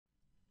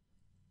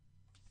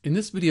In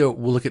this video,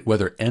 we'll look at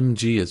whether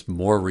Mg is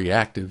more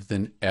reactive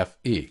than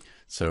Fe.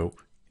 So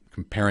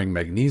comparing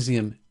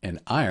magnesium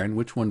and iron,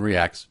 which one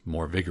reacts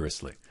more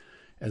vigorously?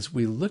 As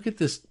we look at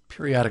this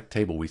periodic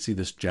table, we see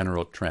this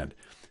general trend.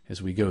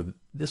 As we go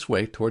this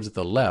way towards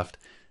the left,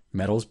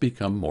 metals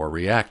become more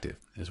reactive.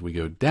 As we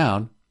go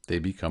down, they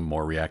become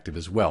more reactive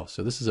as well.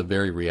 So this is a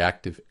very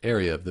reactive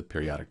area of the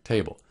periodic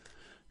table.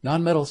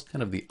 Nonmetals,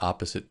 kind of the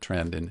opposite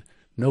trend, and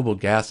noble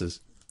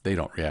gases, they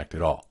don't react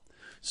at all.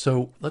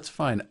 So let's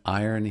find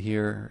iron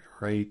here.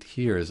 Right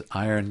here is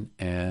iron,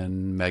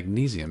 and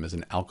magnesium is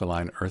an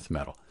alkaline earth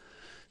metal.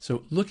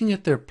 So looking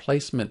at their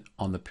placement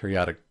on the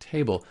periodic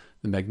table,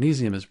 the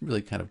magnesium is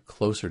really kind of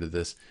closer to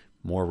this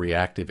more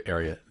reactive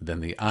area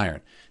than the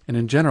iron. And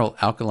in general,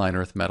 alkaline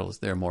earth metals,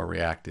 they're more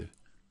reactive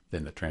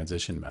than the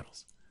transition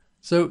metals.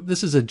 So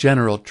this is a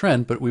general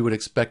trend, but we would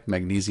expect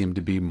magnesium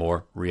to be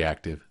more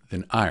reactive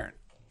than iron.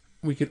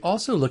 We could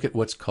also look at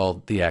what's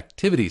called the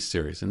activity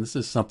series, and this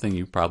is something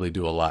you probably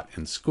do a lot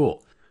in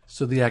school.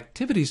 So the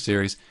activity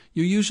series,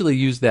 you usually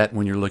use that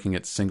when you're looking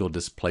at single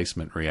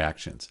displacement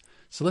reactions.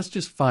 So let's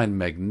just find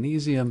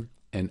magnesium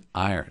and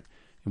iron.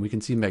 And we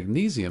can see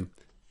magnesium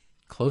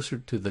closer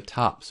to the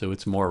top, so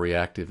it's more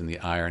reactive, and the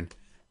iron,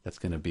 that's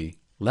going to be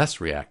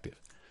less reactive.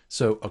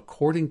 So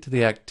according to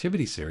the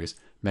activity series,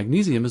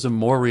 magnesium is a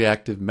more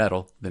reactive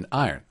metal than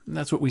iron, and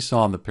that's what we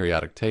saw on the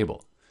periodic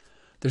table.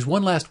 There's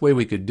one last way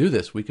we could do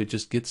this. We could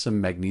just get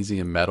some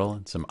magnesium metal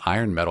and some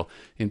iron metal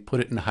and put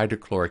it in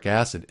hydrochloric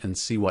acid and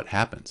see what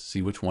happens,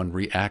 see which one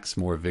reacts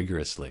more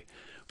vigorously.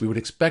 We would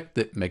expect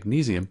that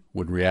magnesium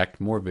would react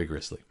more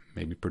vigorously,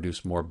 maybe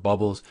produce more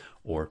bubbles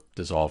or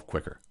dissolve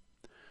quicker.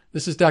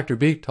 This is Dr.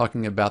 B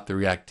talking about the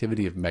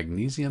reactivity of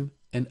magnesium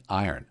and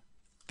iron.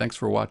 Thanks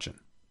for watching.